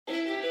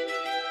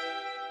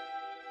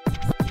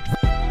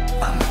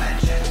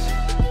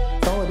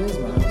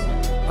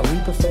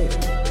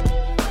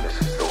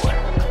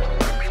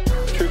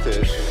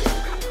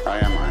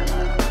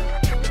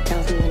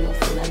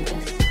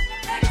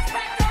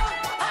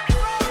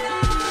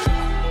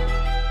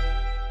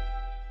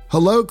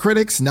Hello,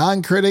 critics,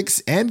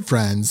 non-critics, and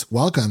friends.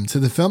 Welcome to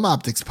the Film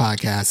Optics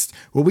Podcast,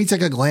 where we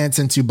take a glance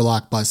into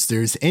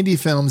blockbusters, indie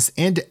films,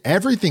 and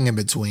everything in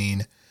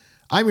between.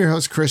 I'm your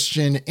host,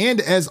 Christian,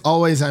 and as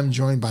always, I'm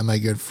joined by my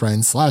good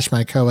friend /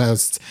 my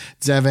co-host,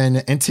 Devin,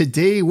 and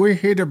today we're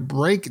here to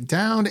break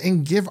down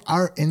and give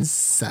our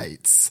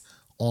insights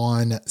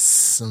on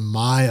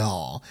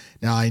Smile.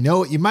 Now, I know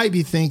what you might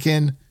be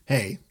thinking.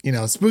 Hey,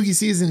 spooky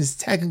season is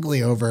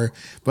technically over,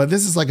 but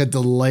this is like a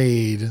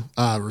delayed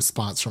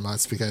response from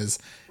us because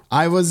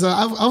I was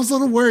a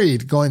little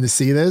worried going to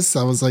see this.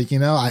 I was like,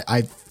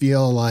 I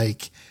feel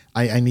like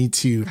I need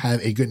to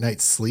have a good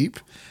night's sleep.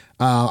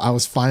 I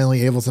was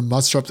finally able to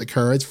muster up the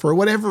courage. For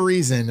whatever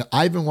reason,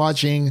 I've been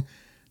watching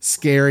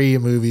scary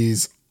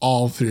movies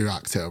all through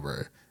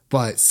October,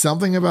 but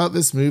something about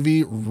this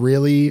movie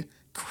really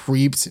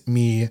creeped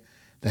me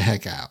the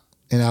heck out.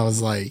 And I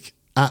was like,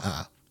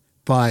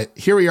 But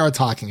here we are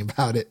talking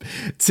about it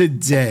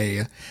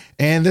today.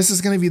 And this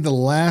is going to be the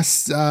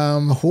last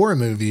horror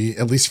movie,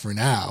 at least for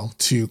now,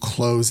 to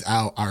close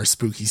out our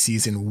spooky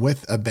season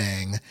with a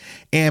bang.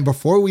 And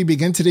before we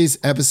begin today's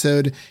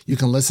episode, you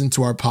can listen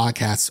to our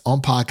podcasts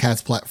on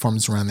podcast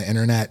platforms around the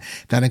internet.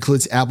 That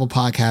includes Apple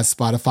Podcasts,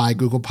 Spotify,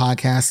 Google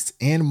Podcasts,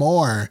 and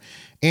more.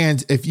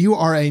 And if you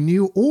are a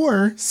new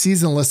or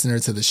seasoned listener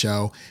to the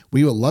show,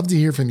 we would love to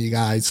hear from you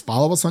guys.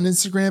 Follow us on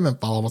Instagram and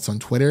follow us on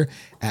Twitter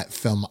at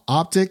Film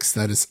Optics.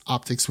 That is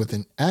optics with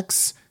an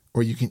X.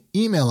 Or you can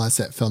email us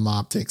at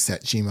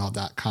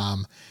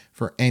filmoptics@gmail.com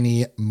for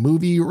any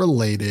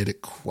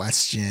movie-related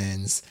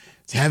questions.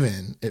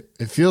 Devin,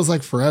 it feels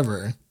like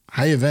forever.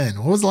 How you been?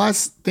 What was the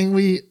last thing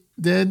we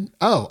did?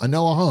 Oh,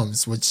 Enola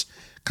Holmes, which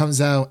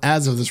comes out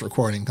as of this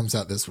recording, comes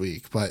out this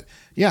week. But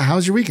yeah,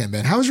 how's your weekend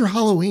been? How was your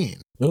Halloween?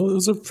 Well, it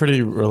was a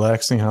pretty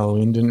relaxing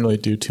Halloween. Didn't really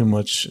do too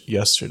much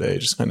yesterday.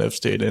 Just kind of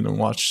stayed in and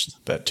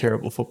watched that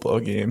terrible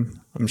football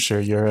game. I'm sure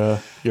your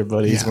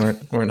buddies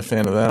weren't a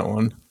fan of that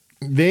one.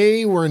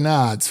 They were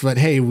not. But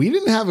hey, we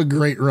didn't have a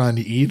great run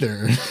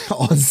either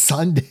on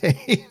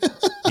Sunday.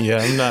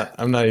 Yeah,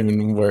 I'm not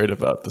even worried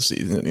about the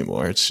season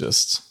anymore. It's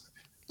just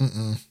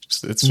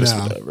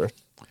whatever.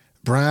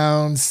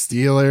 Browns,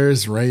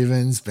 Steelers,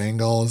 Ravens,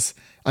 Bengals.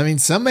 I mean,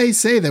 some may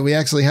say that we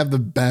actually have the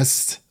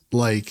best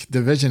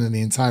division in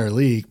the entire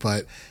league,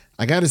 but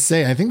I gotta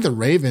say, I think the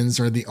Ravens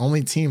are the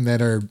only team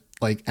that are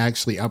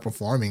actually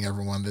outperforming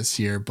everyone this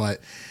year. But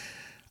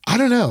I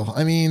don't know.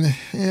 I mean,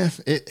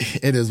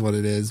 it is what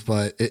it is.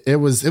 But it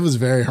was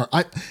very hard.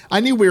 I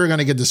knew we were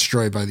gonna get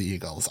destroyed by the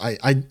Eagles.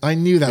 I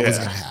knew that was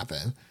gonna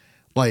happen.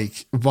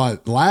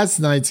 But last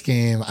night's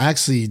game, I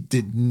actually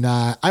did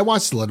not. I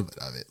watched a little bit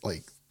of it,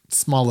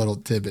 small little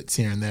tidbits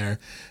here and there.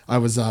 I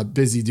was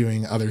busy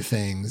doing other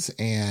things,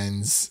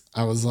 and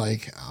I was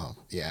like, oh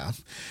yeah,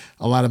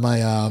 a lot of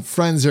my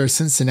friends are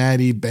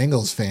Cincinnati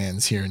Bengals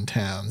fans here in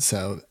town,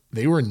 so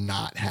they were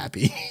not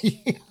happy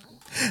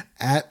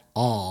at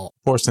all.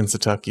 Or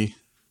Cincinnati.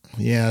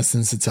 Yeah,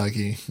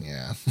 Cincinnati.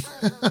 Yeah.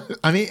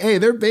 I mean, hey,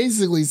 they're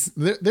basically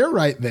they're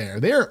right there.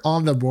 They're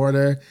on the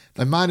border.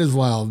 They might as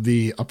well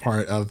be a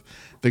part of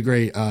the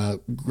great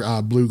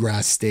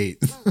bluegrass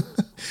state.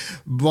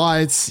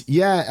 But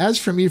yeah, as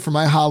for me, for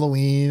my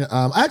Halloween,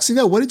 actually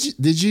no,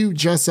 did you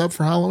dress up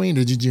for Halloween?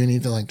 Did you do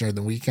anything during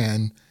the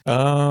weekend?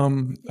 I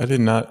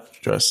did not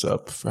dress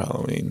up for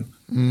Halloween.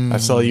 I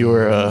saw you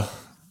were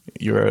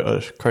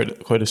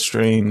quite a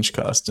stranger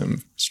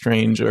costume.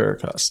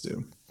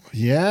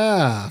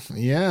 Yeah,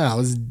 I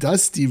was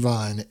Dusty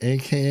Vaughn,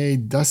 aka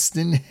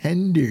Dustin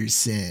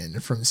Henderson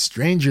from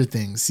Stranger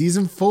Things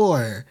season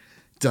 4.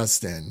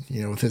 Dustin,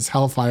 with his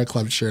Hellfire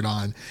Club shirt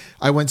on.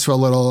 I went to a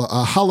little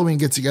Halloween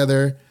get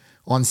together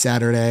on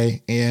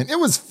Saturday, and it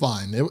was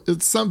fun.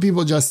 Some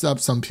people dressed up,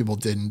 some people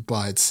didn't,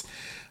 but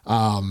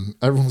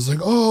everyone was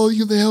like, "Oh, you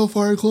have the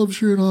Hellfire Club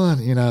shirt on,"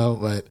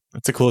 But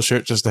it's a cool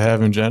shirt just to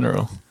have in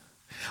general.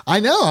 I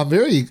know. I'm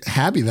very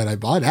happy that I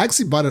bought it. I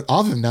actually bought it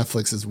off of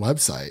Netflix's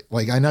website.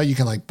 I know you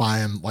can buy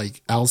them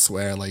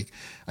elsewhere.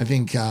 I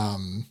think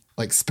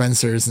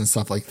Spencer's and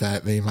stuff like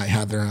that. They might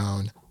have their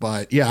own.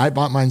 But yeah, I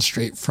bought mine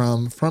straight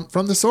from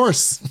the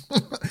source.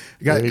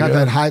 got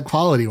that high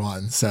quality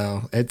one.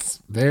 So it's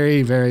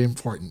very, very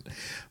important.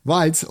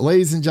 But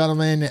ladies and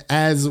gentlemen,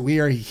 as we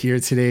are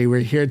here today, we're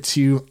here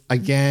to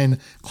again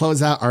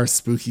close out our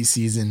spooky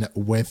season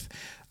with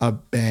a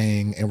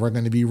bang, and we're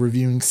going to be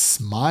reviewing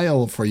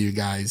Smile for you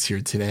guys here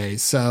today.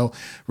 So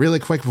really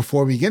quick,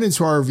 before we get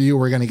into our review,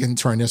 we're going to get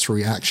into our initial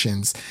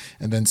reactions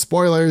and then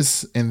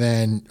spoilers. And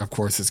then of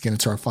course, let's get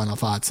into our final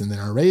thoughts and then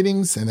our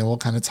ratings. And then we'll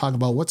kind of talk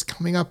about what's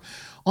coming up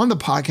on the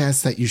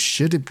podcast that you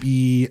should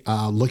be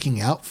looking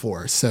out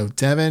for. So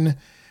Devin,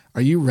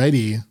 are you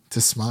ready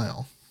to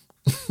smile?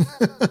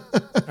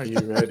 Are you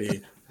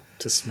ready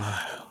to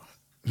smile?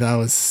 That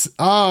was,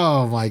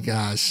 oh my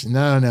gosh.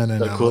 No.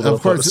 Cool,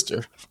 of course.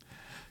 Poster.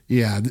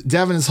 Yeah,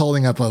 Devin is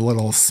holding up a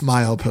little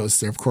smile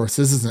poster. Of course,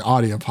 this is an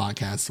audio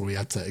podcast, so we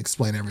have to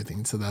explain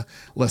everything to the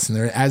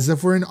listener as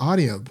if we're an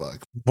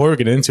audiobook. Before we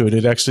get into it,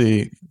 it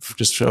actually,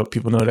 just so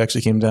people know, it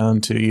actually came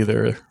down to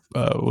either,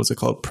 what was it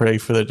called, Pray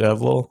for the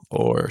Devil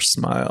or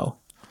Smile.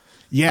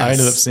 Yes. I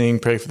ended up seeing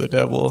Pray for the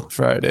Devil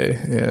Friday,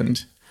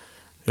 and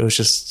it was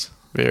just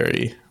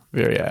very,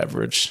 very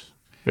average.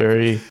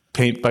 Very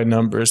paint by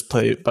numbers,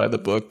 play by the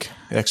book,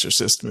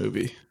 Exorcist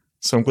movie.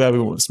 So I'm glad we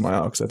went with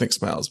Smile, because I think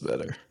Smile's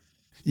better.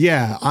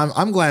 Yeah,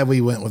 I'm glad we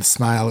went with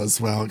Smile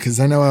as well, because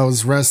I know I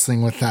was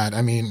wrestling with that.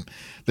 I mean,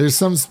 there's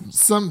some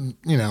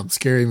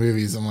scary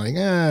movies. I'm like,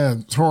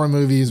 horror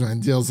movies when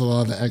it deals with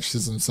all the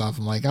exorcism stuff.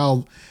 I'm like,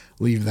 I'll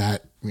leave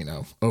that,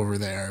 over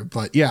there.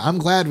 But yeah, I'm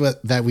glad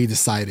that we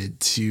decided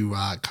to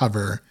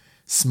cover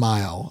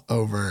Smile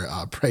over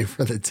Pray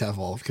for the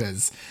Devil,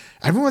 because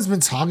everyone's been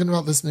talking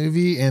about this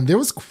movie, and there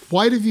was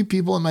quite a few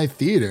people in my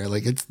theater.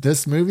 Like,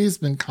 this movie has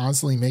been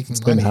constantly making money.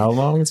 It's been how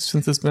long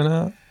since it's been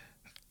out?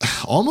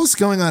 Almost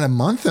going on a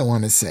month, I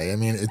want to say. I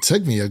mean, it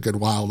took me a good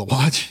while to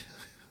watch.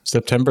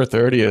 September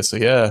 30th, so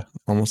yeah,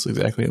 almost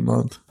exactly a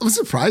month. I'm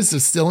surprised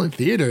it's still in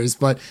theaters,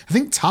 but I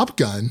think Top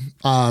Gun,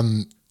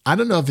 I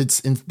don't know if it's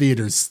in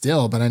theaters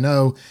still, but I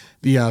know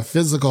the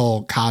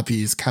physical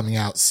copy is coming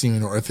out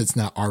soon, or if it's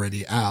not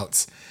already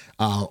out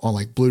on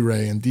like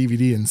Blu-ray and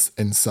DVD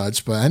and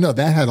such. But I know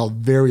that had a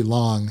very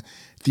long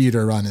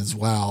theater run as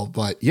well.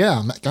 But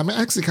yeah, I'm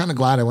actually kind of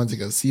glad I went to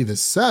go see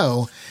this.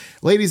 So,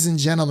 ladies and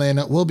gentlemen,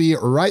 we'll be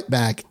right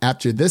back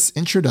after this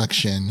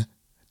introduction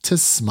to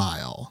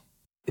Smile.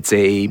 It's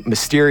a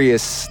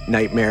mysterious,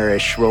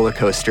 nightmarish roller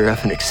coaster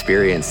of an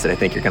experience that I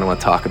think you're going to want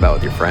to talk about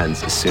with your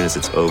friends as soon as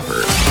it's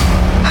over.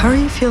 How are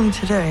you feeling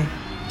today?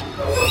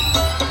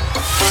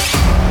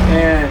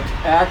 And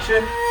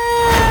action.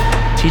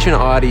 Teach an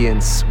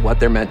audience what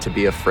they're meant to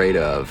be afraid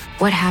of.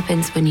 What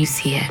happens when you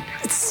see it?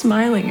 It's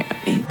smiling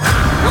at me.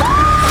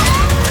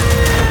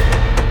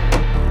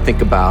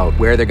 Think about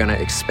where they're going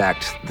to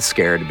expect the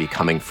scare to be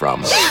coming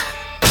from.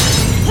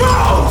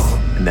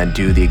 And then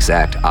do the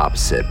exact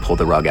opposite. Pull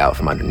the rug out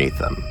from underneath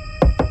them.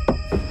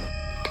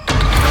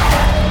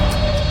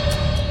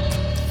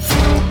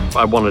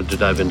 I wanted to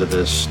dive into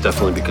this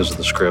definitely because of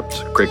the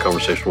script. Great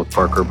conversation with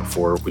Parker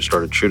before we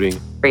started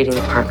shooting. Reading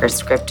the Parker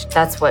script,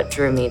 that's what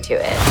drew me to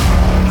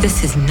it.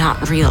 This is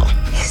not real.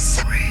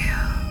 It's real.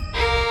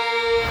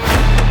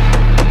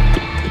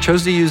 I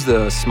chose to use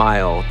the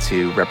smile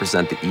to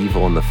represent the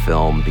evil in the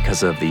film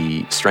because of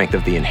the strength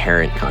of the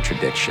inherent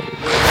contradiction.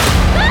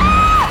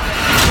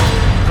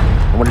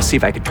 I wanted to see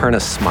if I could turn a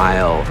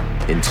smile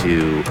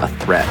into a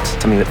threat,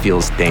 something that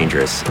feels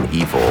dangerous and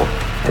evil,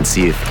 and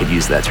see if I could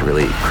use that to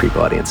really creep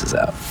audiences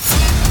out.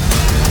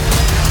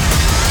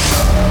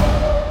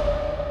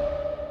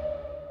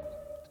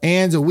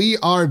 And we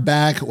are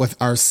back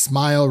with our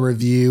Smile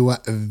review.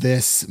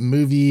 This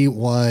movie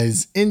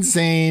was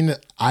insane.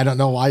 I don't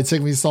know why it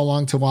took me so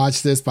long to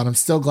watch this, but I'm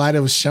still glad it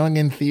was showing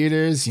in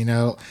theaters,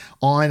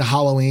 on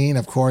Halloween.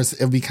 Of course,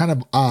 it would be kind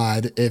of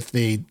odd if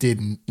they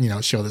didn't,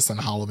 show this on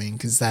Halloween,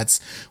 because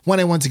that's when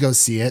I went to go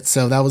see it.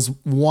 So that was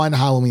one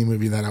Halloween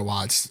movie that I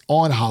watched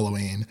on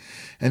Halloween.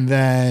 And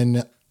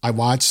then I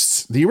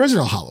watched the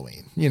original Halloween.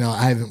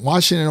 I haven't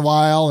watched it in a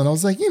while, and I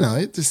was like,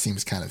 it just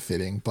seems kind of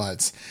fitting,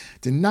 but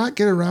did not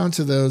get around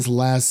to those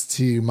last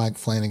two Mike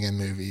Flanagan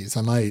movies.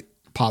 I might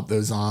pop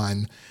those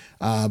on,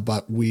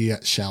 but we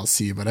shall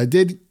see. But I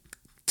did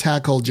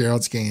tackle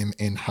Gerald's Game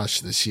and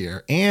Hush this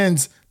year,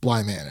 and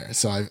Bly Manor.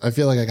 So I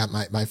feel like I got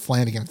my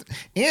Flanagan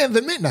and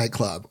the Midnight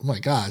Club. Oh my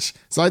gosh.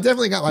 So I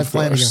definitely got my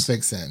Flanagan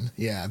fix in.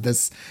 Yeah,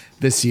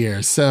 this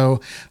year.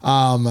 So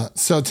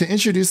to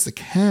introduce the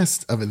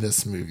cast of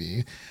this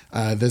movie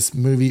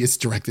is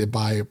directed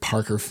by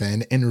Parker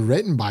Finn and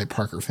written by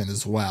Parker Finn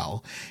as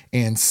well,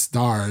 and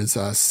stars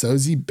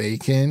Sosie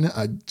Bacon,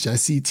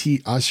 Jesse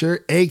T.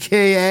 Usher,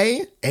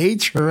 aka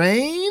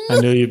A-Train. I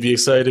knew you'd be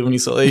excited when you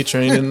saw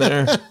A-Train in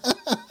there.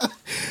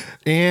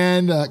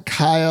 And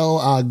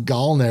Kyle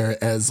Gallner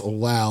as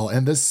well.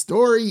 And the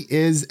story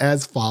is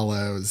as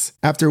follows.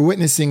 After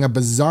witnessing a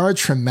bizarre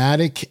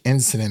traumatic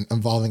incident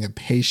involving a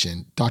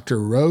patient, Dr.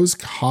 Rose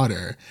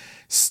Cotter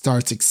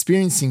starts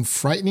experiencing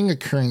frightening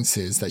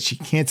occurrences that she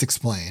can't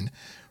explain.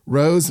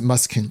 Rose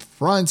must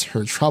confront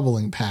her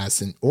troubling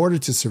past in order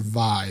to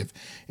survive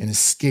and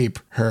escape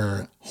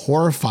her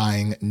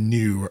horrifying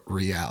new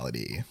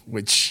reality,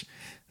 which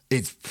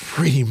is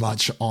pretty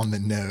much on the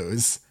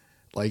nose.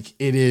 Like,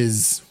 it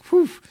is,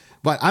 whew.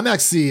 But I'm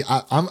actually,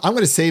 I'm going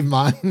to save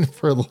mine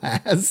for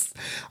last.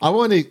 I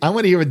want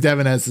to hear what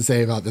Devin has to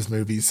say about this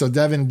movie. So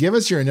Devin, give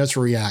us your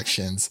initial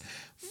reactions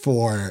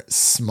for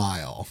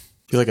Smile.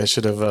 I feel like I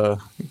should have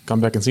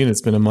gone back and seen it.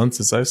 It's been a month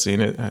since I've seen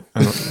it.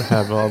 I don't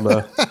have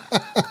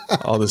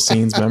all the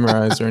scenes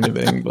memorized or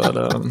anything, but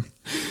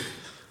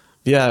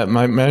yeah,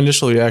 my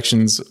initial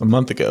reactions a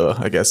month ago,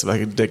 I guess, if I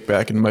could dig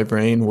back into my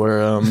brain,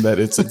 were that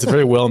it's a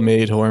very well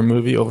made horror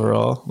movie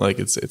overall. Like,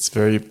 it's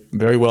very,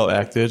 very well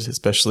acted,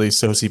 especially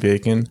Sosie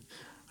Bacon.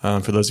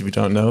 For those of you who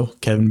don't know,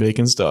 Kevin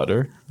Bacon's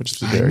daughter, which is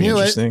very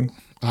interesting.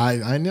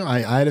 I knew. I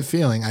had a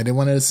feeling. I didn't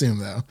want to assume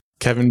though.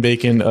 Kevin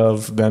Bacon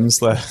of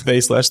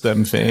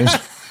they/them fame.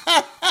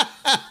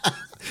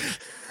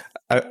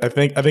 I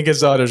think his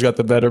daughter's got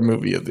the better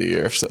movie of the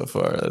year so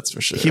far. That's for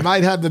sure. He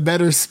might have the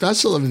better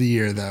special of the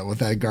year though, with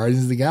that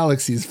Guardians of the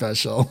Galaxy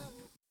special.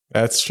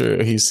 That's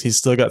true. He's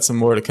still got some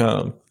more to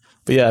come.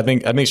 But yeah, I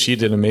think she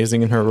did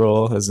amazing in her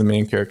role as the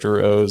main character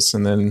Rose,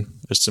 and then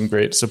there's some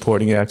great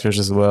supporting actors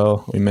as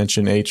well. We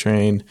mentioned A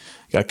Train,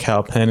 got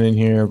Cal Penn in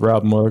here,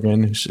 Rob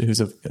Morgan, who's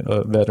a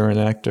veteran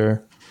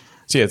actor.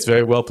 So yeah, it's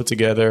very well put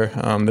together.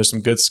 There's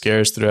some good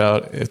scares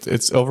throughout.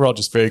 It's overall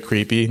just very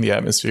creepy, the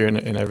atmosphere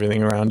and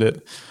everything around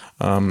it.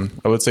 I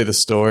would say the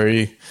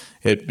story,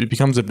 it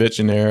becomes a bit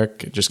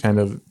generic, just kind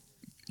of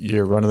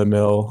your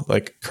run-of-the-mill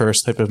like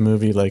curse type of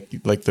movie, like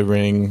The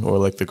Ring or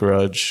like The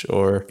Grudge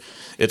or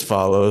It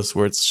Follows,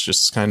 where it's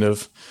just kind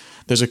of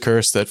there's a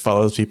curse that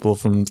follows people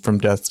from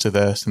death to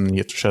death, and you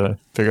have to try to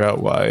figure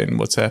out why and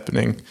what's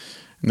happening.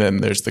 And then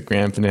there's the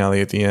grand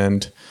finale at the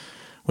end,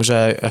 which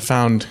I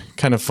found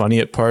kind of funny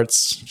at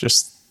parts.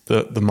 Just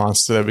the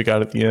monster that we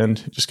got at the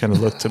end just kind of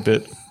looked a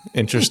bit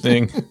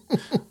interesting.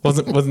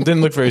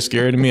 Didn't look very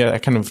scary to me. I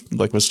kind of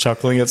like was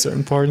chuckling at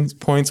certain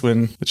points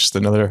when it's just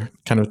another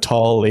kind of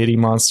tall lady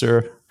monster.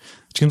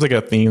 It seems like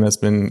a theme that's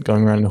been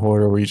going around in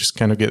horror, where you just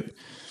kind of get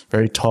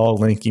very tall,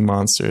 lanky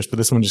monsters. But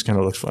this one just kind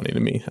of looked funny to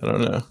me. I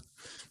don't know.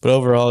 But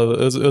overall,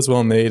 it was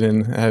well made,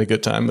 and I had a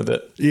good time with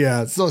it.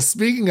 Yeah. So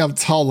speaking of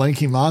tall,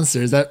 lanky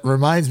monsters, that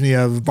reminds me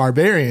of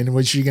Barbarian,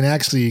 which you can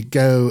actually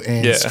go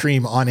and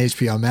stream on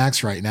HBO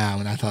Max right now.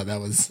 And I thought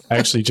that was... I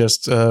actually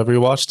just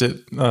rewatched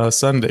it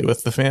Sunday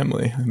with the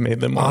family. I made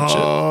them watch it.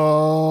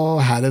 Oh,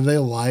 how did they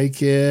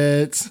like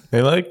it?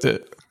 They liked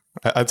it.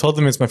 I told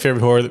them it's my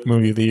favorite horror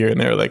movie of the year, and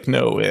they were like,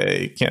 no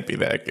way, it can't be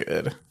that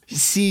good.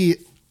 See...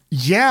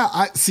 Yeah,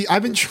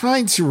 I've been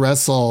trying to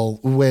wrestle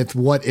with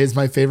what is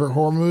my favorite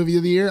horror movie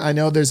of the year. I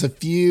know there's a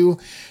few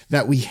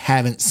that we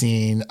haven't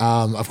seen.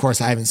 Of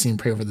course, I haven't seen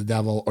Pray for the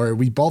Devil, or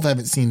we both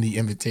haven't seen The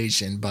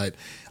Invitation, but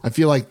I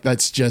feel like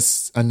that's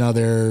just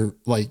another,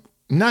 like,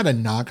 not a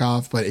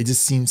knockoff, but it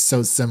just seems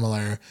so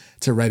similar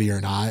to Ready or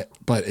Not.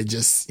 But it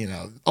just,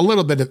 a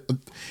little bit of,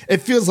 it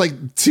feels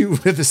like two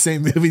of the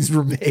same movies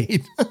were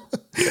made.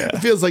 It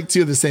feels like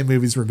two of the same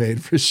movies were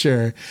made for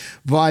sure.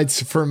 But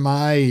for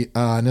my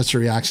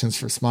initial reactions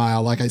for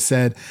Smile, like I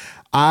said,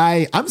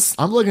 I'm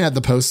looking at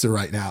the poster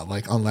right now,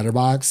 like on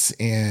Letterboxd,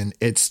 and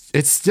it's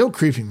still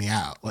creeping me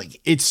out.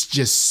 Like, it's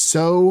just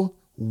so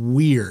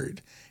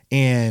weird,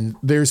 and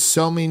there's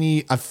so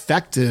many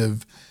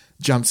effective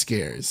jump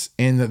scares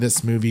in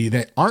this movie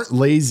that aren't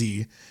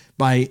lazy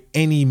by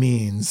any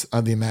means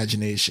of the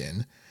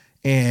imagination.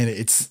 And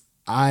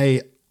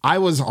I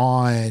was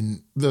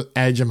on the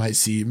edge of my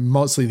seat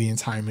mostly the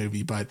entire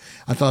movie, but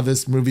I thought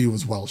this movie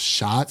was well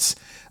shot.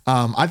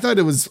 I thought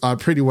it was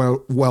pretty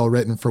well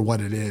written for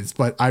what it is,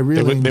 but I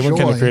really they went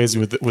kind of crazy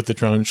with the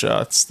drone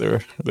shots.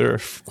 There are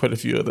quite a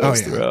few of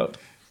those throughout.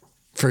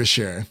 For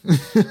sure.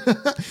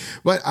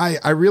 But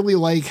I really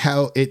like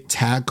how it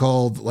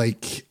tackled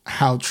like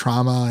how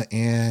trauma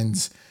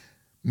and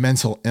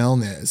mental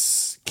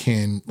illness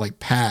can like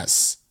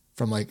pass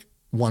from like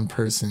one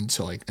person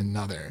to like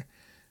another.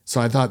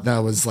 So I thought that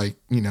was like,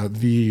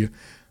 the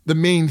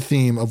main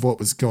theme of what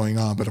was going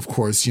on. But of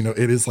course, it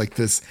is like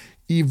this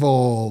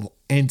evil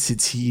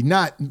entity,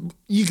 not,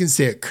 you can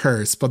say a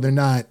curse, but they're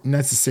not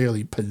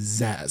necessarily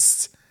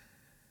possessed.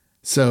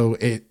 So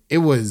it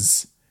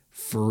was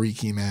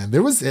freaky, man.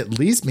 There was at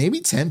least maybe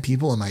 10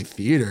 people in my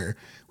theater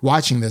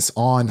watching this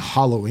on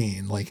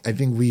Halloween. Like, I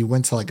think we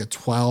went to like a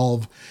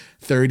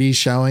 12:30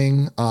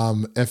 showing,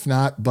 if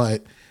not.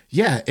 But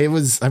yeah, it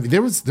was, I mean,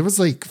 there was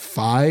like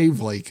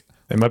 5, like,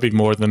 it might be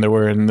more than there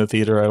were in the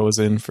theater I was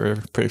in for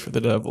Pray for the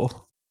Devil.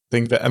 I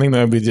think that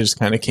movie just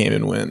kind of came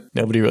and went.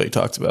 Nobody really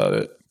talked about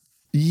it.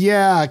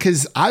 Yeah,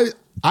 because I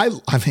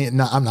mean,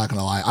 no, I'm not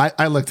gonna lie.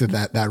 I looked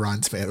at that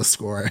Rotten Tomatoes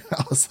score.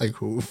 I was like,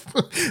 oof.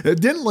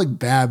 It didn't look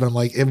bad, but I'm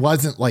like, it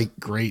wasn't like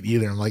great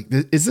either. I'm like,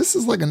 is this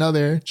like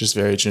another? Just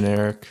very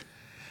generic.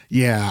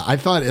 Yeah, I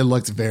thought it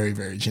looked very,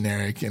 very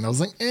generic, and I was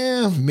like,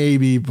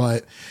 maybe.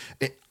 But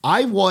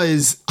I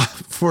was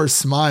for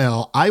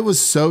Smile. I was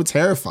so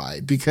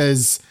terrified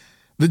because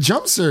the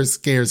jump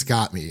scares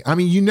got me. I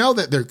mean,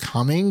 that they're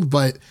coming,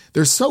 but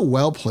they're so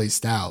well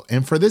placed out.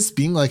 And for this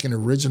being like an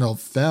original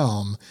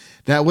film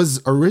that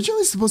was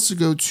originally supposed to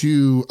go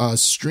to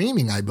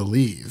streaming, I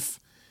believe,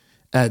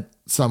 at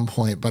some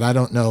point, but I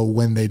don't know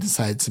when they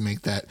decided to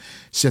make that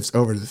shift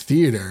over to the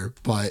theater.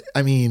 But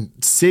I mean,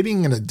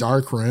 sitting in a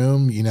dark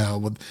room,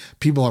 with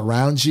people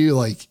around you,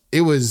 like,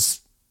 it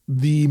was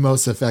the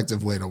most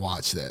effective way to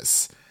watch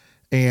this.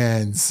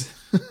 And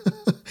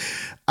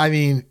I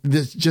mean,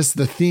 just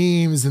the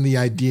themes and the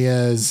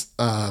ideas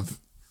of,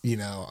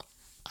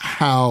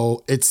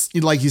 how it's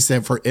like you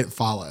said, for It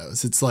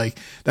Follows. It's like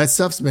that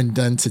stuff's been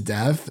done to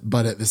death,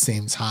 but at the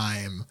same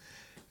time,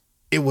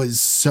 it was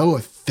so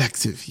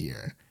effective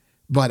here.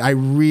 But I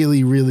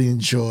really, really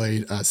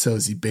enjoyed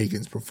Sosie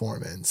Bacon's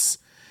performance.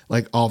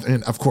 Like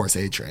and of course,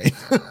 A Train.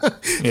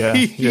 yeah,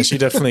 she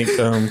definitely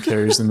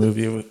carries the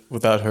movie.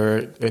 Without her,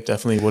 it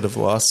definitely would have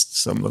lost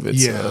some of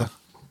its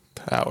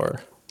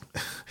power.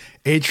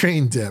 A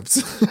Train dipped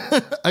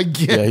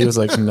again. Yeah, he was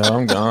like, "No,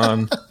 I'm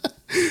gone."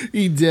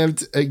 He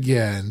dipped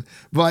again.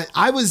 But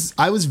I was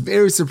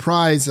very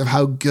surprised of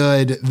how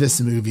good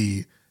this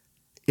movie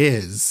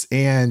is,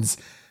 and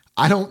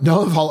I don't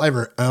know if I'll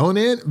ever own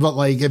it. But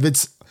like, if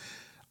it's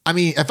I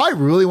mean, if I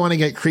really want to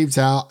get creeped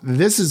out,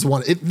 this is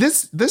one.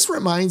 This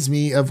reminds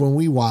me of when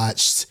we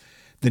watched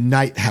The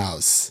Night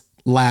House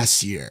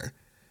last year,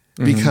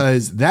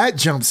 because that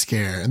jump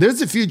scare,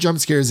 there's a few jump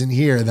scares in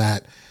here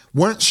that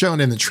weren't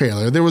shown in the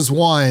trailer. There was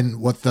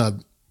one with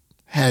the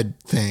head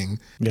thing.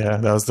 Yeah,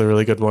 that was the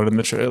really good one in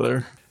the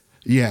trailer.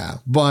 Yeah,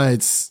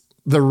 but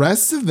the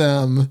rest of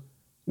them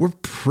were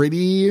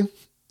pretty,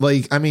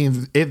 like, I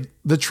mean,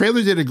 the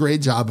trailer did a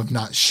great job of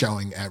not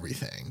showing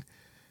everything.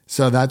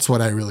 So that's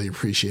what I really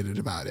appreciated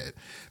about it.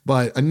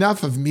 But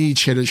enough of me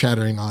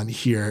chitter-chattering on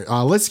here.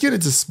 Let's get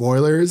into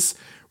spoilers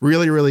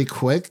really, really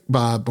quick.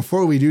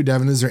 Before we do,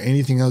 Devin, is there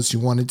anything else you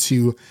wanted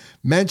to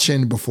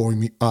mention before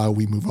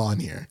we move on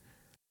here?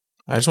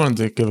 I just wanted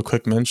to give a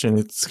quick mention.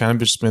 It's kind of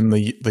just been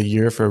the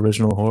year for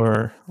original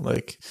horror.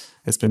 Like,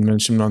 it's been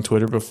mentioned on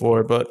Twitter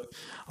before, but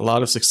a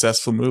lot of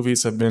successful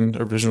movies have been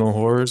original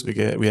horrors.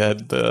 We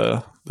had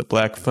the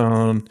Black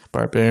Phone,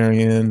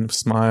 Barbarian,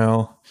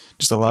 Smile.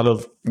 Just a lot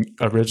of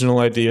original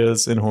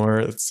ideas in horror.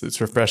 It's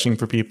refreshing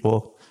for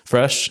people.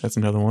 Fresh, that's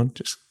another one.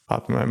 Just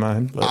popped in my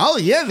mind. But oh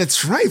yeah,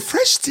 that's right.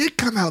 Fresh did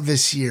come out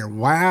this year.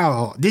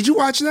 Wow. Did you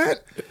watch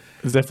that?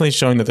 it's definitely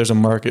showing that there's a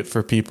market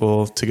for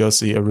people to go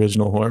see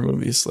original horror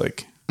movies.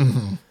 Like,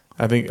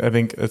 I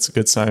think that's a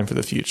good sign for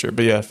the future.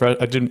 But yeah,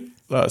 I didn't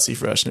see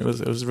Fresh, and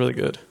it was really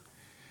good.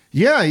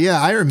 Yeah,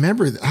 I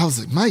remember. I was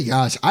like, my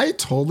gosh, I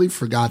totally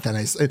forgot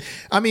that.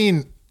 I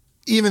mean,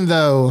 even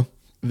though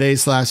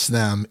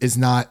They/Them is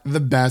not the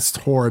best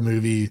horror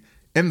movie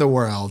in the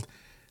world,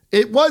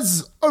 it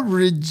was I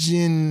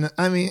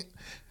mean,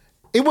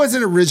 it was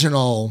an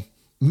original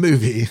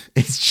movie.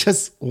 It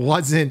just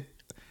wasn't.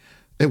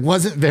 It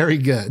wasn't very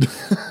good.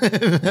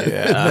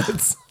 Yeah.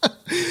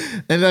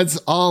 and that's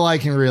all I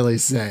can really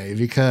say,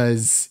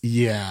 because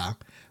we had,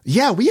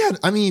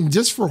 I mean,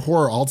 just for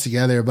horror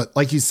altogether, but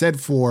like you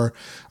said, for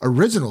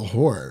original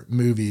horror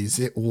movies,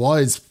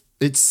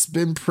 it's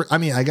been, I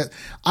mean,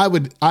 I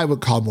would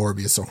call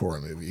Morbius a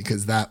horror movie,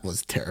 because that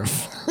was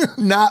terrifying.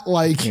 Not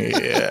like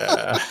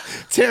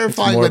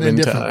terrifying, but in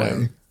a different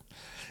way.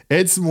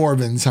 It's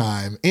Morbin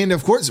time. And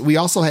of course, we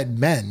also had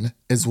Men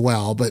as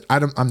well, but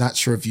I'm not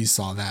sure if you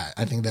saw that.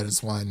 I think that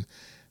is one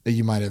that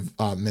you might have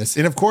missed.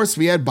 And of course,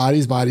 we had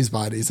Bodies. I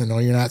know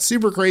you're not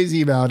super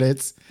crazy about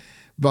it,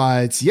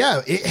 but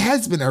yeah, it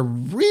has been a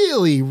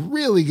really,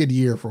 really good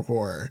year for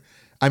horror.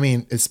 I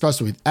mean,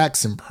 especially with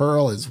X and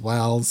Pearl as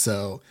well.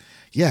 So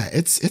yeah,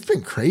 it's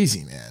been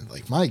crazy, man.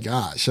 Like, my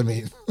gosh. I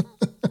mean,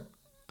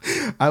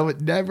 I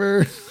would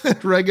never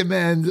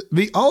recommend,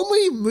 the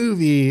only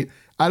movie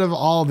out of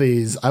all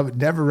these I would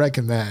never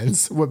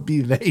recommend would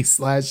be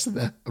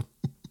They/Them.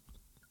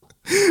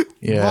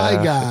 Yeah,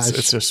 my gosh,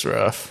 it's just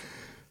rough.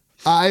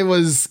 I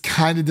was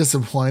kind of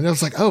disappointed. I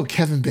was like, oh,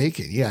 Kevin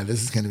Bacon. Yeah,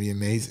 this is going to be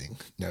amazing.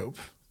 Nope.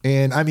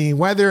 And I mean,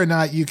 whether or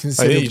not you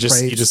consider you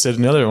just said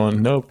another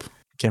one. Nope.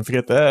 Can't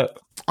forget that.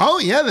 Oh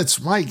yeah, that's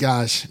my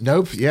gosh.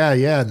 Nope.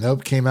 Yeah.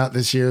 Nope came out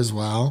this year as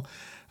well.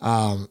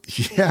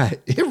 Yeah,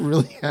 it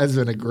really has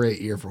been a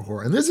great year for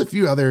horror. And there's a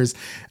few others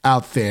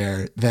out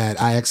there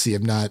that I actually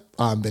have not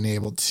been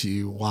able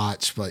to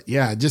watch, but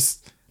yeah,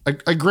 just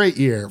a great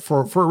year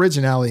for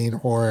originality in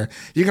horror.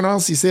 You can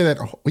honestly say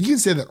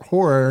that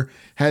horror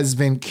has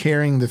been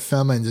carrying the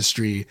film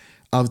industry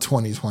of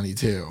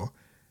 2022.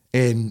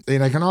 And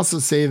I can also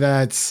say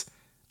that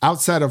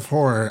outside of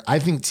horror, I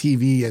think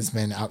TV has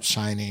been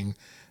outshining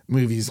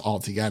movies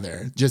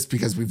altogether, just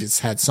because we've just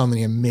had so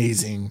many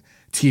amazing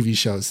TV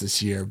shows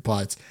this year.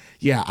 But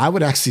yeah, I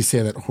would actually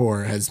say that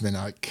horror has been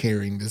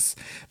carrying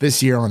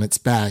this year on its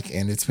back,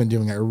 and it's been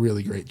doing a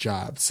really great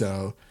job.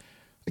 So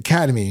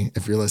Academy,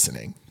 if you're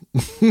listening,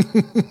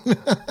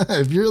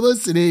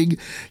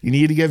 you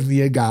need to give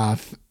Mia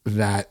Goth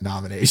that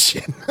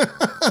nomination.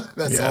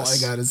 That's all I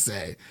gotta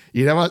say.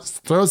 You know what?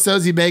 Throw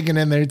Sosie Bacon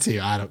in there too.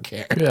 I don't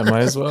care. Yeah,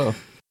 might as well.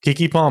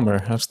 Keke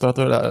Palmer. I'll throw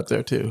that out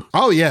there too.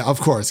 Oh yeah, of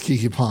course.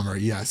 Keke Palmer.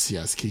 Yes,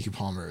 Keke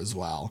Palmer as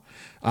well.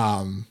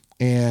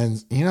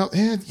 And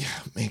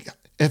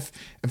if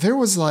there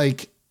was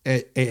like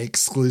a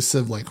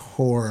exclusive like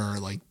horror,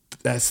 like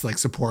best like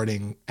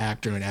supporting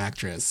actor and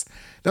actress,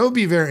 that would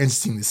be very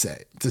interesting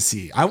to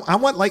see. I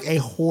want like a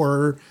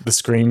horror, the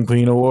Scream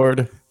Queen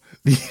Award,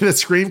 the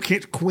Scream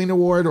Queen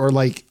Award, or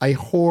like a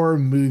horror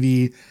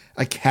movie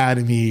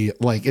Academy,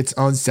 like its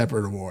own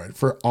separate award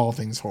for all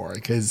things horror,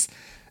 because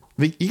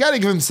you got to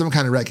give them some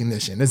kind of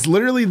recognition. It's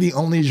literally the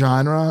only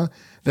genre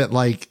that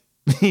like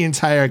the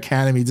entire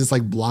Academy just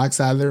like blocks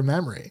out of their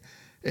memory.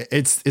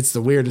 It's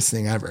the weirdest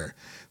thing ever.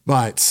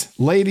 But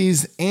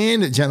ladies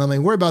and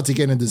gentlemen, we're about to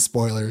get into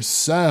spoilers.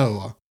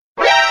 So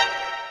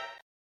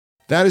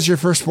that is your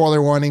first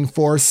spoiler warning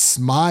for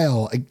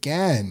Smile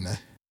again.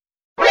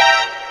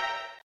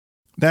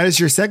 That is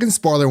your second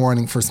spoiler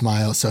warning for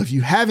Smile. So if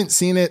you haven't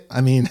seen it, I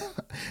mean,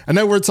 I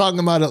know we're talking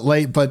about it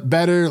late, but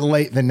better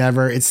late than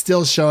never. It's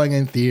still showing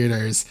in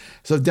theaters.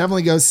 So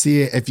definitely go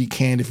see it if you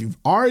can. If you've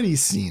already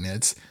seen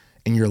it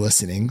and you're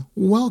listening,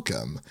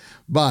 welcome.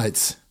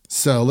 But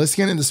so let's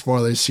get into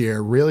spoilers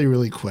here really,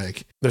 really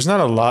quick. There's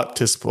not a lot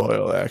to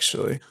spoil,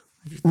 actually.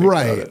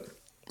 Right.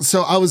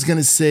 So I was going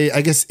to say,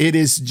 I guess it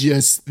is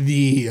just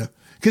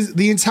because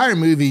the entire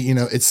movie,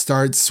 it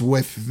starts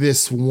with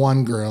this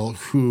one girl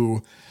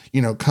who,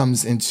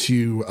 comes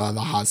into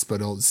the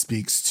hospital,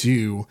 speaks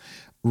to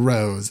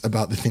Rose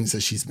about the things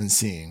that she's been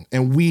seeing.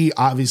 And we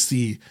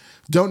obviously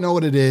don't know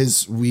what it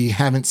is. We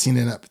haven't seen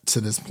it up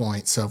to this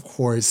point. So, of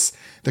course,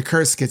 the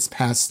curse gets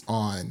passed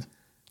on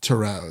to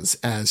Rose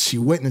as she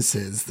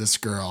witnesses this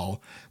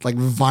girl like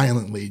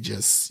violently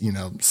just,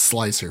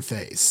 slice her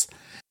face.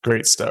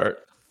 Great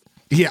start.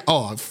 Yeah.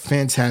 Oh,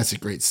 fantastic.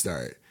 Great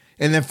start.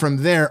 And then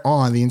from there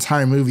on, the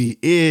entire movie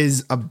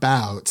is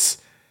about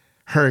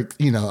her,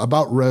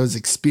 about Rose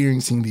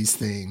experiencing these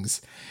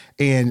things.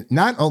 And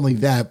not only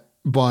that,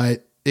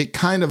 but it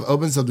kind of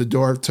opens up the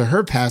door to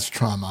her past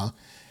trauma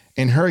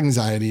and her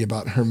anxiety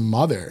about her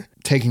mother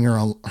taking her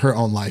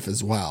own life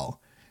as well.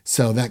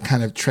 So that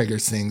kind of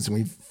triggers things. And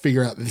we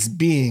figure out this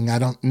being, I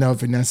don't know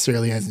if it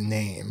necessarily has a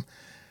name,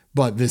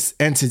 but this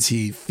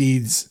entity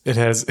feeds. It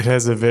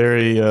has a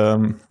very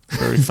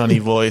funny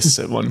voice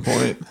at one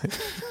point.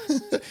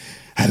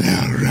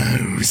 Hello,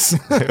 Rose.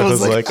 I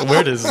was like,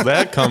 where does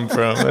that come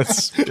from?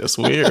 That's just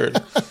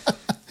weird.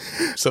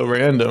 So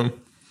random.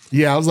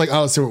 Yeah, I was like,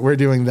 oh, so we're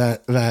doing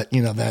that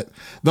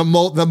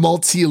the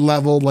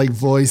multi-level like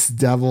voice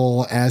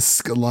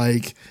devil-esque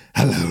like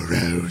hello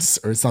Rose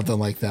or something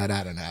like that.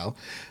 I don't know.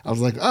 I was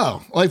like,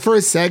 oh, like for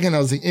a second I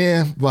was like,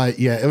 but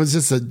yeah, it was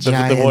just a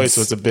giant. The voice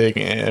was a big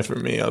for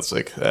me. I was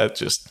like, that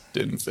just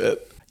didn't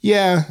fit.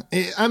 Yeah,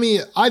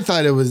 I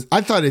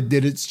thought it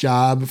did its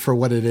job for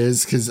what it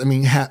is because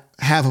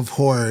half of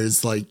horror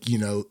is like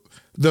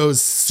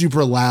those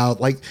super loud,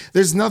 like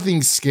there's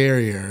nothing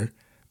scarier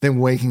than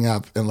waking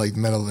up in like the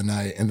middle of the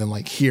night and then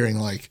like hearing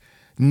like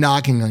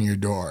knocking on your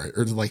door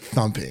or like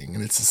thumping.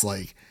 And it's just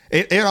like,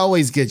 it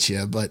always gets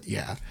you. But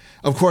yeah,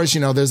 of course,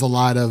 there's a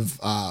lot of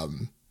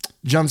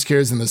jump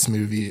scares in this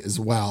movie as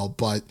well.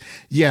 But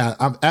yeah,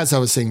 as I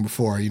was saying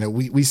before,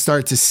 we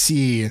start to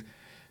see,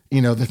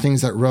 the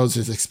things that Rose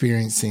is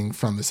experiencing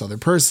from this other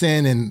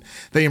person. And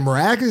they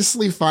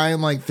miraculously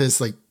find like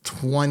this like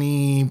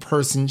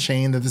 20-person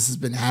chain that this has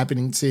been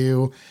happening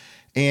to.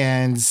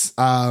 And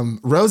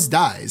Rose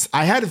dies.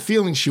 I had a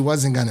feeling she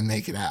wasn't going to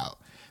make it out.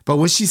 But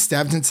when she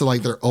stepped into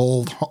like their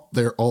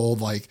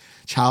old like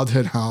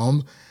childhood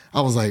home,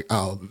 I was like,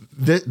 oh,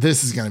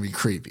 this is going to be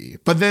creepy.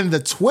 But then the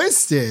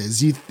twist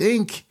is you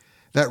think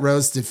that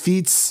Rose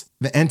defeats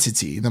the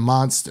entity, the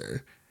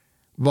monster,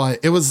 but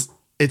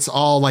it's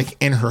all like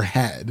in her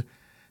head.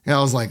 And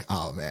I was like,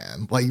 oh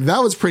man, like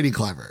that was pretty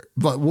clever.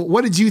 But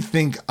what did you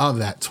think of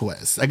that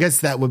twist? I guess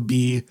that would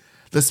be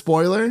the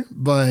spoiler,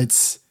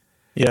 but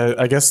yeah,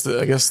 I guess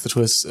the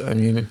twist,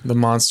 the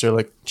monster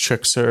like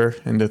tricks her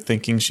into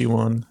thinking she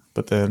won,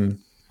 but then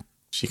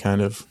she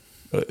kind of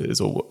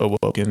is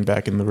awoken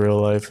back in the real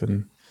life,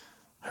 and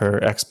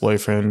her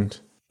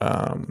ex-boyfriend,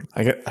 I'm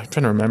trying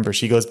to remember,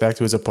 she goes back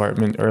to his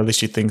apartment, or at least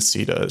she thinks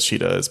she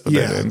does, but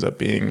then it ends up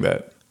being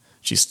that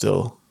she's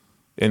still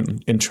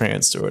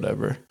entranced or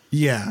whatever.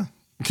 Yeah,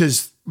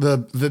 because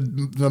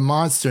the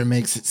monster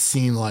makes it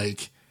seem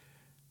like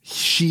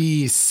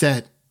she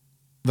set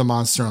the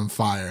monster on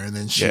fire and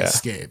then she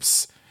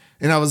escapes.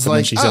 And I was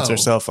like, she sets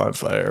herself on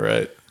fire,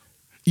 right?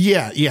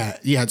 Yeah,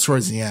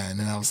 towards the end.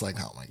 And I was like,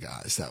 oh my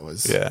gosh, that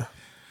was. Yeah.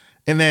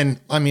 And then,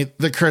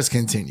 the curse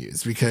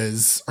continues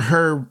because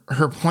her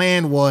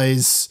plan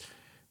was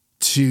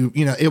to,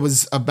 it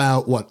was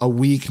about a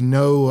week,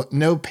 no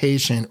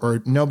patient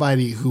or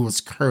nobody who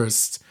was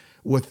cursed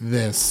with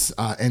this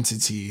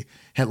entity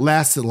had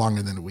lasted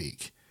longer than a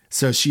week.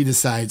 So she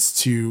decides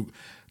to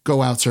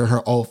go out to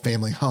her old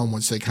family home,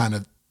 which they kind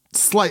of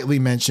slightly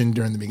mentioned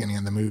during the beginning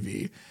of the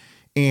movie,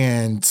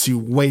 and to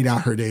wait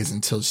out her days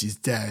until she's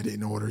dead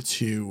in order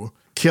to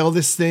kill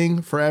this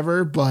thing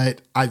forever.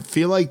 But I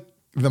feel like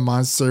the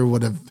monster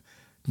would have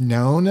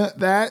known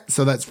that.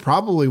 So that's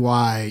probably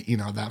why,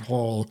 that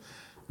whole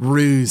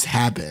ruse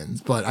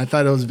happened. But I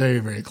thought it was very,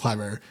 very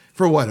clever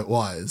for what it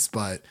was.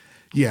 But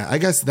yeah, I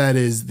guess that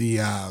is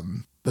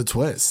the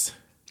twist.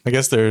 I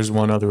guess there's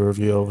one other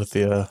reveal with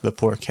the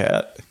poor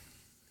cat.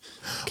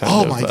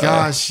 My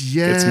gosh,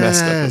 yes. Gets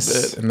messed up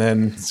a bit, and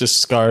then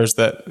just scars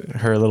that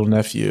her little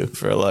nephew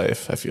for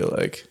life, I feel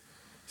like.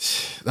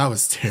 That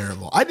was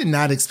terrible. I did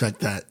not expect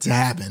that to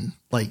happen,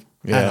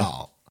 at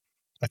all.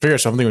 I figured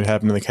something would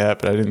happen to the cat,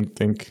 but I didn't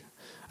think.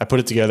 I put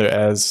it together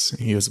as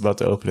he was about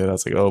to open it. I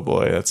was like, oh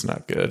boy, that's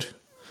not good.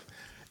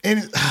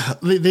 And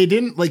they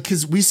didn't,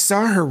 because we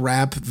saw her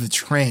wrap the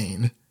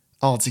train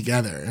all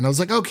together, and I was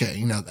like,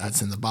 okay,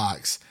 that's in the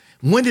box.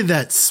 When did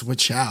that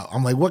switch out?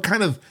 I'm like, what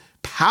kind of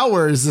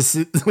powers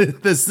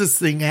does this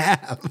thing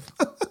have?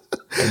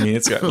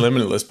 It's got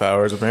limitless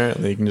powers.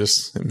 Apparently, you can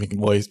just make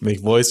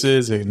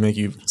voices. It can make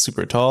you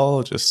super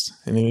tall. Just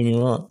anything you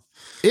want.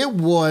 It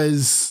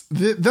was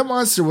the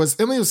monster was.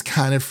 It was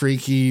kind of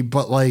freaky,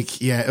 but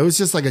it was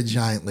just like a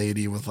giant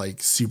lady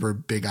with super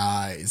big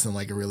eyes and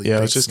a really big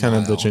it was just smile.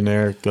 Kind of the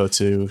generic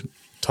go-to,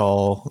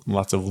 tall,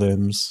 lots of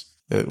limbs.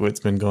 It's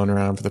been going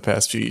around for the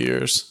past few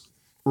years.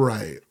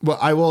 Right. Well,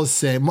 I will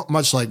say,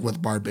 much like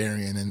with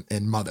Barbarian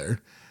and Mother,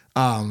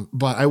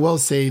 But I will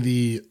say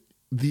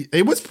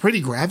it was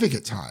pretty graphic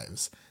at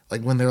times.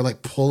 Like when they're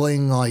like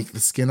pulling like the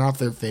skin off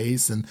their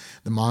face and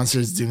the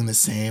monster's doing the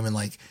same and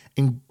like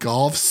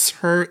engulfs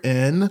her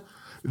in.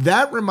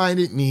 That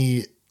reminded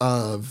me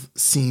of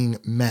seeing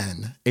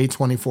Men,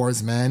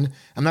 A24's Men.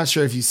 I'm not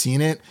sure if you've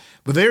seen it,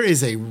 but there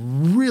is a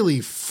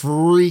really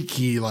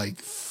freaky like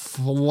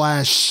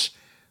flesh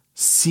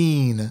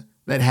scene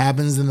that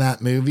happens in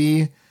that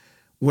movie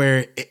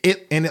where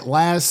it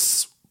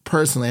lasts,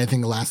 personally, I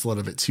think it lasts a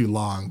little bit too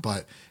long, but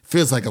it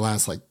feels like it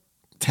lasts like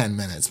 10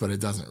 minutes, but it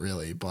doesn't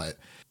really, but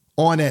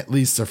on at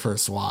least the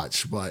first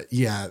watch. But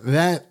yeah,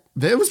 that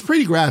was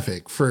pretty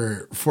graphic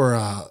for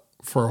a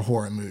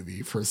horror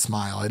movie, for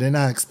Smile. I did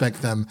not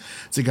expect them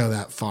to go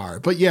that far.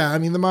 But yeah, I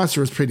mean, the monster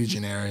was pretty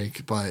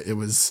generic, but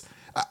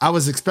I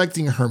was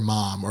expecting her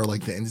mom or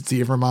like the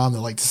entity of her mom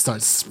to like to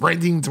start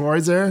sprinting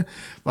towards her.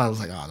 But I was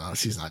like, oh no,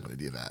 she's not going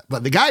to do that.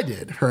 But the guy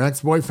did. Her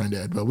ex-boyfriend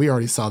did. But we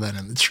already saw that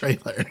in the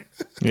trailer.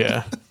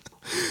 Yeah.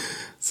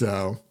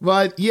 So,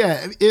 but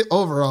yeah,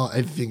 overall,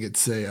 I think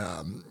it's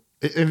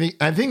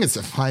I think it's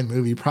a fine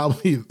movie,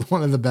 probably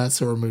one of the best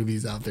horror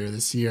movies out there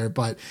this year.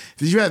 But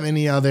did you have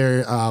any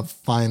other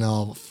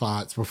final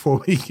thoughts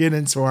before we get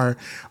into our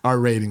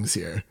ratings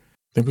here?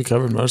 I think we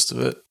covered most of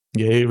it.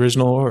 Yay,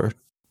 original horror.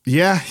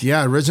 Yeah,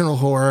 original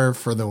horror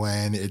for the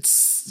win.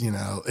 It's,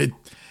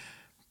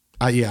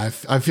 I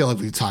feel like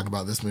we've talked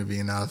about this movie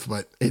enough,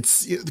 but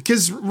it's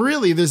because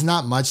really there's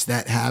not much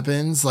that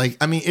happens. Like,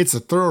 I mean, it's a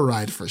thrill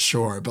ride for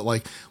sure, but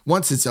like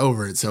once it's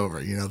over, it's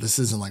over. This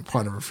isn't like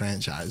part of a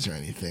franchise or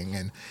anything.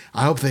 And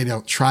I hope they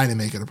don't try to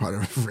make it a part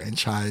of a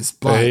franchise,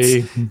 but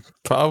they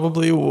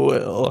probably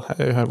will,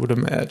 I would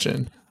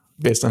imagine,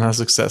 based on how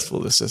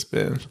successful this has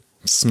been.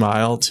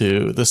 Smile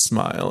to the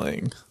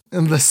smiling.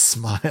 And the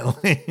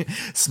smiling,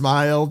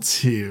 smile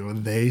to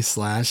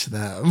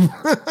they/them.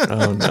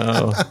 Oh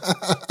no.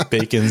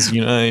 Bacons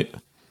unite.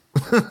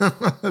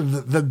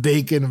 the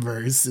Bacon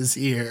verse is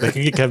here. They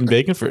could get Kevin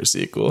Bacon for a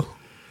sequel.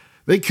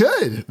 They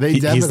could.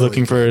 He's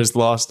looking for his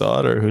lost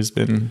daughter who's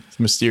been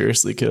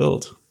mysteriously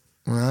killed.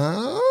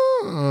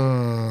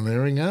 Oh,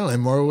 there we go.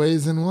 In more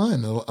ways than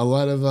one. A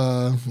lot of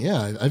I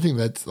think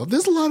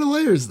there's a lot of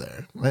layers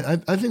there.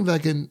 I think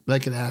that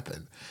can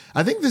happen.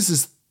 I think this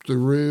is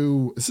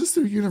through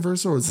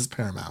Universal or is this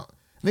Paramount?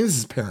 I think this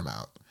is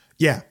Paramount.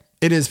 Yeah,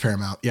 it is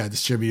Paramount. Yeah,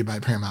 distributed by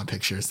Paramount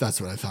Pictures.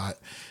 That's what I thought.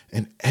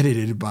 And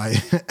edited by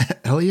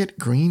Elliot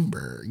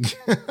Greenberg.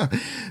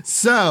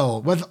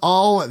 So with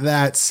all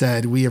that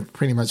said, we have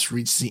pretty much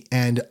reached the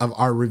end of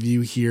our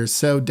review here.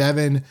 So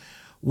Devin,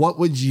 what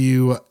would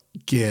you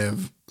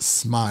give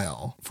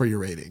Smile for your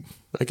rating?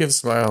 I give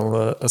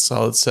Smile a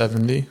solid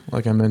 70.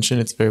 Like I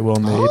mentioned, it's very well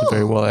made,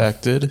 very well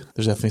acted.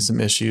 There's definitely some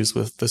issues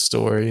with the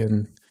story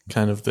and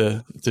kind of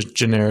the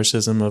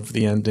genericism of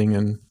the ending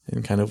and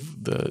kind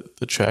of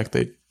the track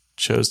they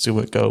chose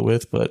to go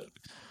with. But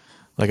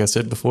like I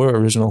said before,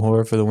 original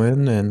horror for the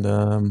win, and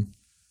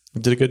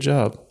did a good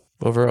job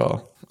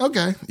overall.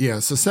 Okay. Yeah.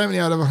 So 70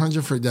 out of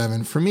 100 for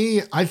Devin. For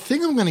me, I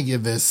think I'm going to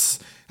give this,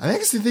 I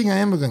actually think I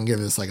am going to give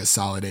this like a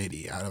solid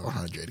 80 out of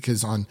 100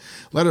 because on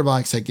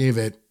Letterboxd, I gave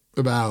it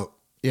about,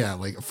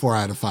 like 4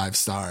 out of 5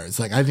 stars.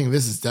 Like, I think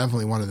this is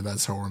definitely one of the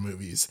best horror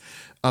movies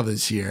of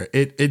this year.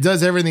 It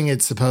does everything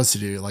it's supposed to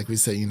do. Like we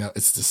said,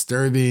 it's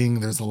disturbing.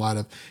 There's a lot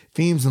of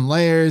themes and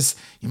layers.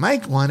 You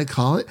might want to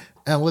call it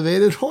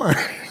elevated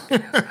horror.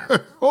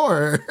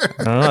 Horror.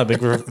 I don't know. I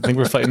think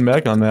we're fighting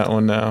back on that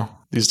one now.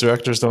 These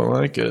directors don't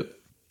like it.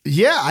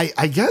 Yeah,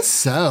 I guess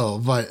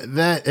so. But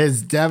that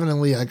is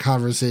definitely a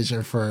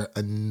conversation for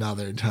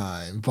another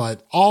time.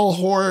 But all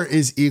horror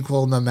is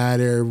equal no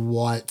matter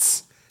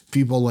what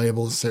people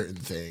label certain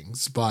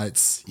things.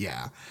 But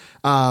yeah.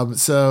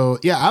 So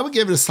yeah, I would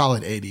give it a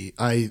solid 80.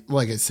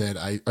 Like I said,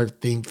 I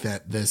think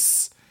that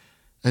this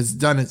has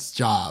done its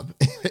job.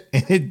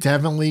 And it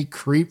definitely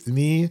creeped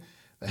me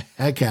the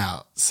heck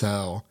out.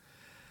 So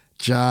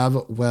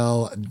job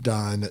well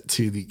done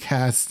to the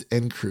cast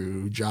and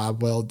crew.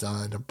 Job well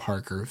done,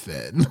 Parker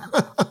Finn.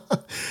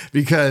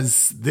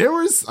 Because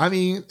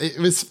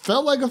it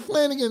felt like a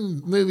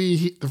Flanagan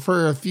movie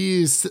for a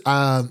few,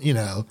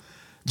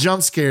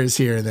 jump scares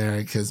here and there.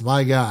 Because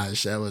my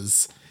gosh, that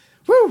was,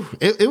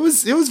 it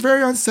was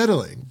very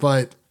unsettling.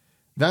 But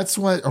that's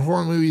what a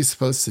horror movie is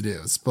supposed to do.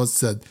 It's supposed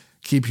to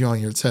keep you on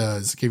your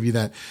toes, give you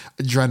that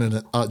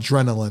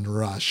adrenaline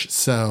rush.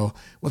 So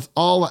with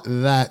all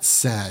that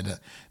said,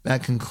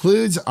 that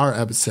concludes our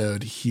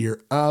episode here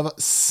of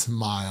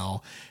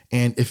Smile.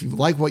 And if you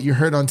like what you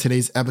heard on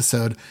today's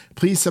episode,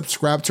 please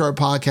subscribe to our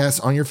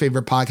podcast on your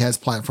favorite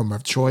podcast platform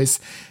of choice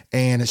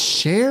and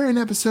share an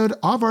episode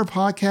of our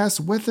podcast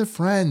with a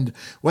friend,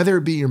 whether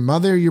it be your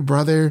mother, your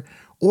brother,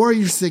 or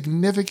your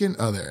significant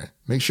other.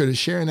 Make sure to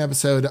share an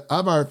episode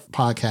of our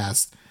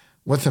podcast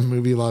with a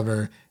movie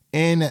lover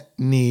in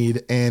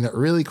need. And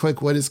really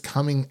quick, what is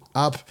coming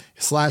up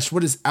 /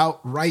 what is out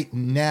right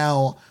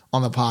now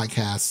on the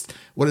podcast?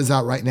 What is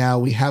out right now?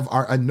 We have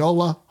our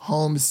Enola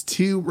Holmes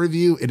 2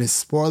 review. It is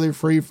spoiler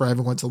free for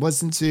everyone to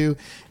listen to.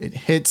 It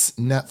hits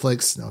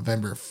Netflix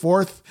November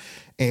 4th.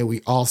 And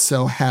we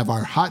also have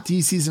our Hot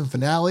D season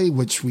finale,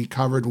 which we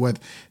covered with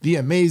the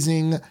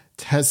amazing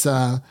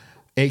Tessa,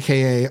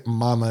 aka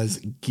Mama's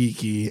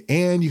Geeky.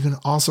 And you can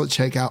also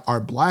check out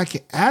our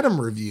Black Adam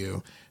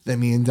review that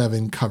me and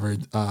Devin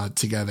covered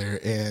together.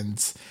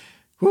 And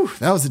whew,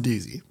 that was a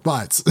doozy.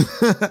 But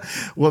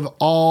with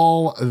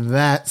all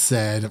that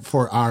said,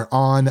 for our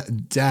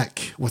on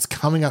deck, what's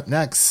coming up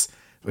next?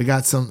 We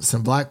got some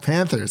Black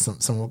Panther, some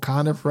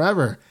Wakanda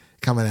Forever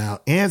coming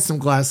out, and some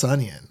Glass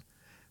Onion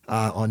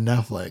on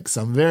Netflix.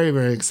 I'm very,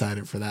 very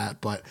excited for that.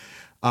 But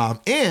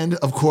and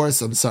of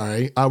course,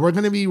 we're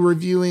going to be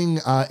reviewing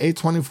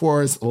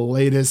A24's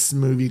latest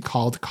movie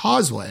called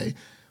Causeway,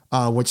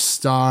 which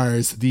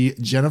stars the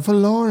Jennifer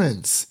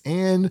Lawrence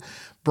and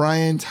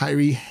Brian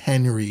Tyree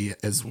Henry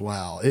as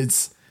well.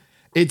 It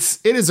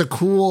is a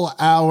cool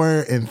hour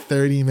and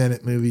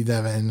 30-minute movie,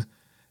 Devin.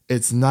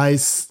 It's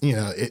nice,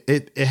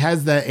 it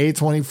has that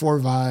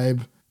A24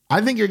 vibe. I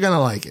think you're gonna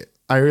like it.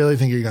 I really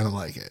think you're gonna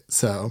like it.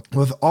 So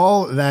with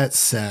all that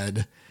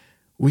said,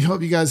 we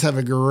hope you guys have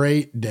a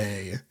great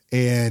day,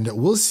 and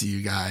we'll see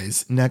you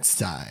guys next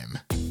time.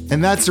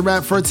 And that's a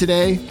wrap for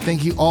today.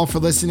 Thank you all for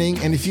listening.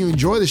 And if you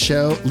enjoy the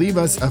show, leave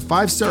us a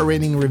 5-star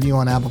rating and review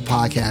on Apple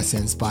Podcasts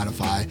and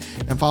Spotify.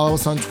 And follow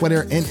us on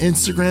Twitter and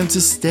Instagram to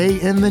stay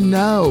in the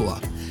know.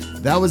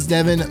 That was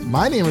Devin.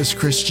 My name is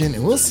Christian,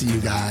 and we'll see you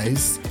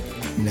guys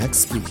next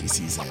spooky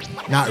season.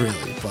 Not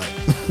really, but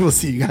we'll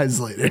see you guys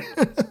later.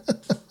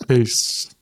 Peace.